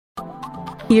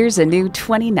Here's a new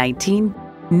 2019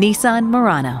 Nissan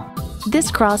Murano. This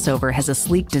crossover has a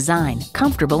sleek design,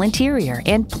 comfortable interior,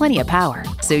 and plenty of power,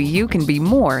 so you can be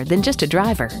more than just a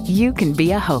driver. You can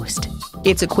be a host.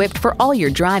 It's equipped for all your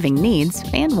driving needs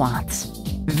and wants.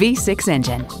 V6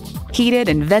 engine, heated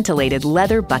and ventilated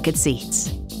leather bucket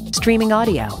seats, streaming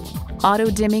audio,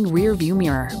 auto-dimming rear view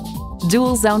mirror,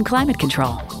 dual zone climate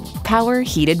control, power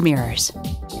heated mirrors,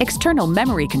 external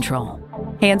memory control,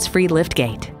 hands-free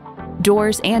liftgate,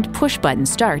 doors and push-button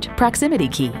start proximity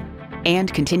key,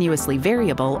 and continuously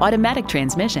variable automatic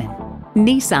transmission.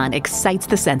 Nissan excites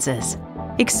the senses.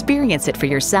 Experience it for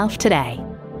yourself today.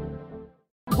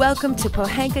 Welcome to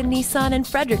Pohanka Nissan in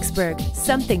Fredericksburg.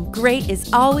 Something great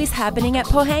is always happening at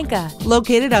Pohanka.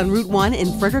 Located on Route 1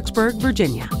 in Fredericksburg,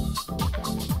 Virginia.